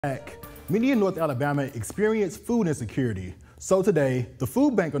Many in North Alabama experience food insecurity. So today, the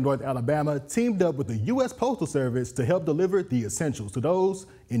Food Bank of North Alabama teamed up with the U.S. Postal Service to help deliver the essentials to those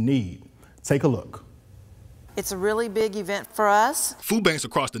in need. Take a look. It's a really big event for us. Food banks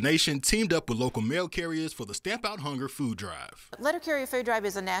across the nation teamed up with local mail carriers for the Stamp Out Hunger food drive. Letter Carrier Food Drive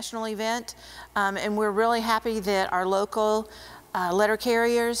is a national event, and we're really happy that our local letter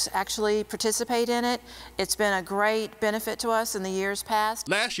carriers actually participate in it. It's been a great benefit to us in the years past.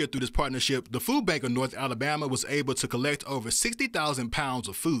 Last year, through this partnership, the Food Bank of North Alabama was able to collect over 60,000 pounds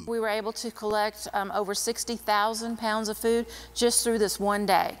of food. We were able to collect over 60,000 pounds of food just through this one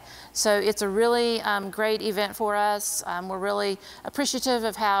day. So it's a really great event for us. We're really appreciative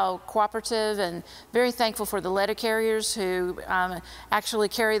of how cooperative and very thankful for the letter carriers who actually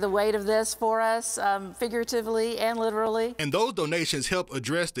carry the weight of this for us, figuratively and literally. And those donations help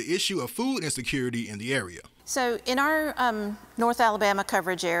address the issue of food insecurity in the area. So in our North Alabama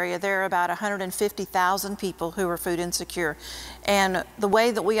coverage area, there are about 150,000 people who are food insecure. And the way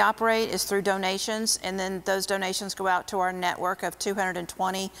that we operate is through donations, and then those donations go out to our network of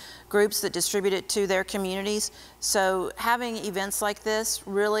 220 groups that distribute it to their communities. So having events like this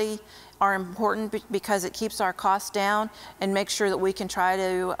really are important because it keeps our costs down and makes sure that we can try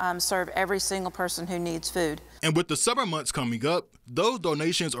to serve every single person who needs food. And with the summer months coming up, those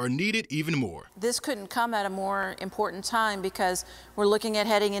donations are needed even more. This couldn't come at a more important time because we're looking at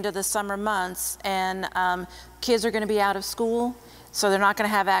heading into the summer months, and kids are going to be out of school, so they're not going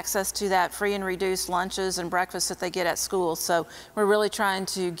to have access to that free and reduced lunches and breakfast that they get at school. So we're really trying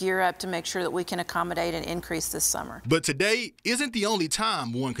to gear up to make sure that we can accommodate an increase this summer. But today isn't the only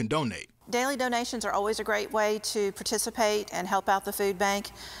time one can donate. Daily donations are always a great way to participate and help out the food bank,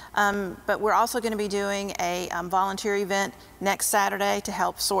 but we're also going to be doing a volunteer event next Saturday to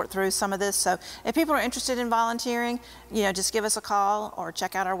help sort through some of this. So if people are interested in volunteering, just give us a call or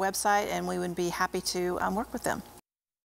check out our website, and we would be happy to work with them.